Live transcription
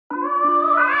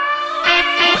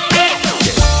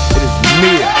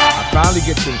Mia, I finally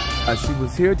get to, she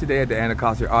was here today at the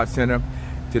Anacostia Art Center,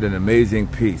 did an amazing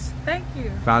piece. Thank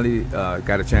you. Finally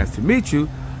got a chance to meet you.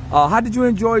 How did you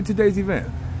enjoy today's event?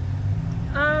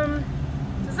 To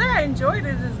say I enjoyed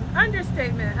it is an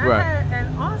understatement. I had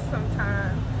an awesome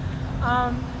time.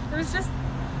 It was just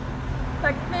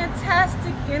like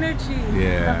fantastic energy.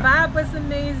 Yeah. The vibe was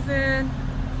amazing.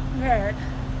 We had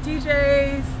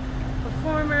DJs,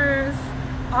 performers,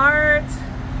 art,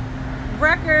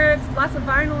 records, lots of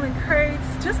vinyl and crates,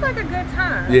 just like a good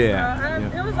time. Yeah.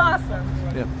 So, it was awesome.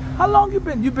 Yeah. How long you've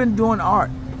been doing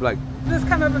art? Like, Just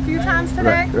come up a few times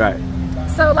today. Right.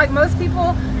 So like most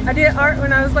people, I did art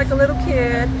when I was like a little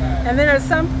kid, and then at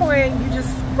some point you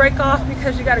just break off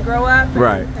because you got to grow up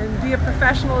and be a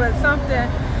professional at something.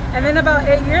 And then about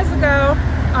 8 years ago,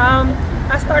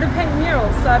 I started painting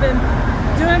murals. So I've been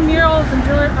doing murals and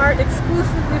doing art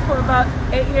exclusively for about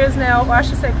 8 years now, or I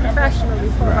should say professionally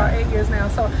for about 8 years now.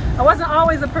 So I wasn't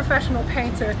always a professional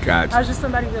painter. Gotcha. I was just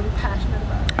somebody really passionate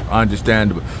about it.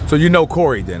 Understandable. So you know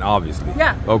Corey then, obviously.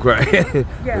 Yeah. Okay.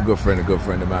 Yeah. a good friend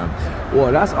of mine.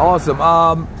 Well, that's awesome.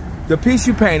 The piece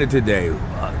you painted today,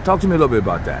 talk to me a little bit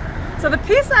about that. So the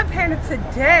piece I painted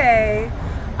today,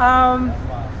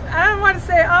 I don't want to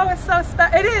say, oh, it's so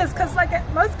special. It is, because like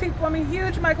most people, I'm a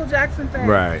huge Michael Jackson fan.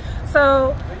 Right.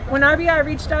 So when RBI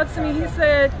reached out to me, he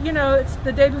said, you know, it's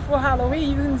the day before Halloween,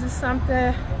 you can do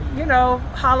something, you know,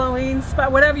 Halloween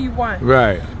spot, whatever you want.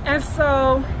 Right. And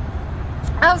so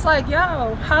I was like,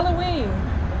 yo, Halloween,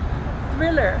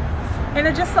 Thriller. And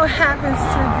it just so happens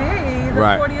to be the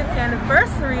 40th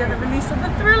anniversary of the release of the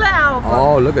Thriller album.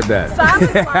 Oh, look at that. So I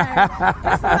was like,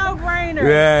 it's a no-brainer.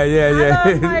 Yeah.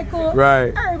 I love Michael.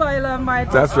 Right. Everybody loves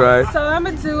Michael. That's right. So I'm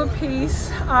going to do a piece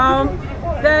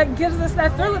that gives us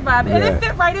that Thriller vibe. And it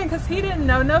fit right in because he didn't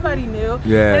know, nobody knew.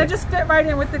 Yeah. And it just fit right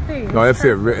in with the theme. No, it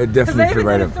definitely fit right in. Because they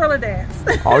even did a Thriller dance.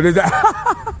 Oh, did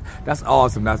that? That's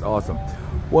awesome. That's awesome.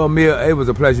 Well, Mia, it was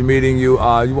a pleasure meeting you.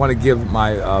 You want to give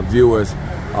my viewers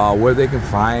where they can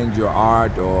find your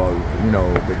art, or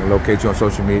they can locate you on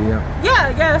social media?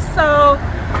 Yeah. So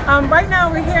right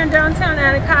now we're here in downtown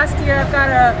Anacostia.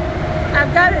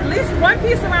 I've got at least one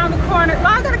piece around the corner. Well,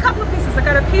 I got a couple of pieces. I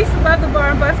got a piece above the bar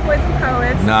in Busboys and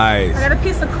Poets. Nice. I got a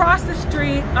piece across the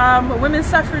street, a women's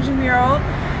suffrage mural,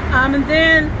 and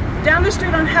then down the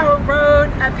street on Howard Road,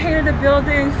 I painted a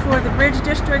building for the Bridge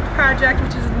District Project,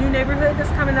 which is a new neighborhood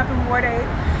that's coming up in Ward 8.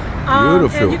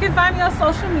 Beautiful. And you can find me on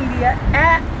social media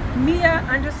at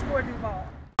Mia_Duvall.